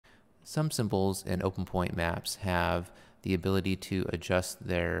Some symbols in OpenPoint maps have the ability to adjust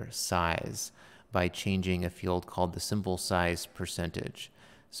their size by changing a field called the symbol size percentage.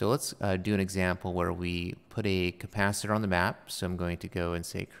 So let's do an example where we put a capacitor on the map. So I'm going to go and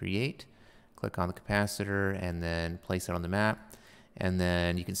say create, click on the capacitor, and then place it on the map. And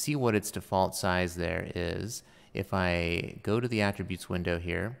then you can see what its default size there is. If I go to the attributes window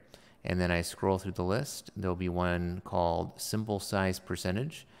here, and then I scroll through the list, there'll be one called symbol size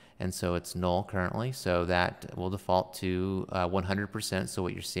percentage. And so it's null currently, so that will default to 100%, so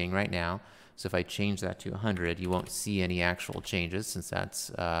what you're seeing right now. So if I change that to 100, you won't see any actual changes since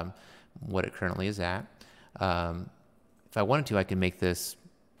that's what it currently is at. If I wanted to, I can make this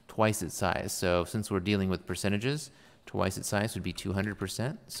twice its size. So since we're dealing with percentages, twice its size would be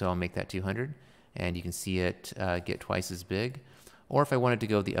 200%. So I'll make that 200, and you can see it get twice as big. Or if I wanted to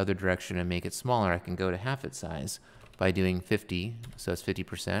go the other direction and make it smaller, I can go to half its size by doing 50, so it's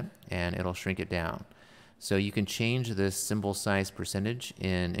 50%, and it'll shrink it down. So you can change this symbol size percentage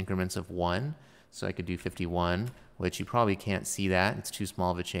in increments of 1. So I could do 51, which you probably can't see that. It's too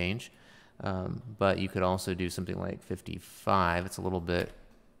small of a change. But you could also do something like 55. It's a little bit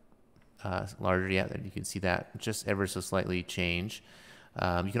larger yet. You can see that just ever so slightly change.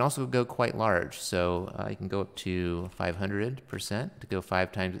 You can also go quite large. So you can go up to 500% to go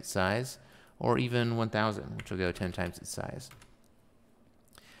 5 times its size, or even 1,000, which will go 10 times its size.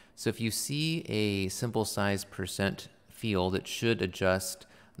 So if you see a symbol size percent field, it should adjust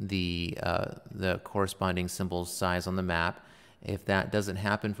the corresponding symbol size on the map. If that doesn't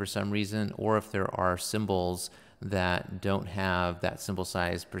happen for some reason, or if there are symbols that don't have that symbol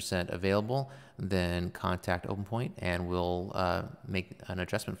size percent available, then contact OpenPoint and we'll make an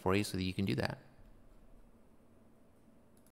adjustment for you so that you can do that.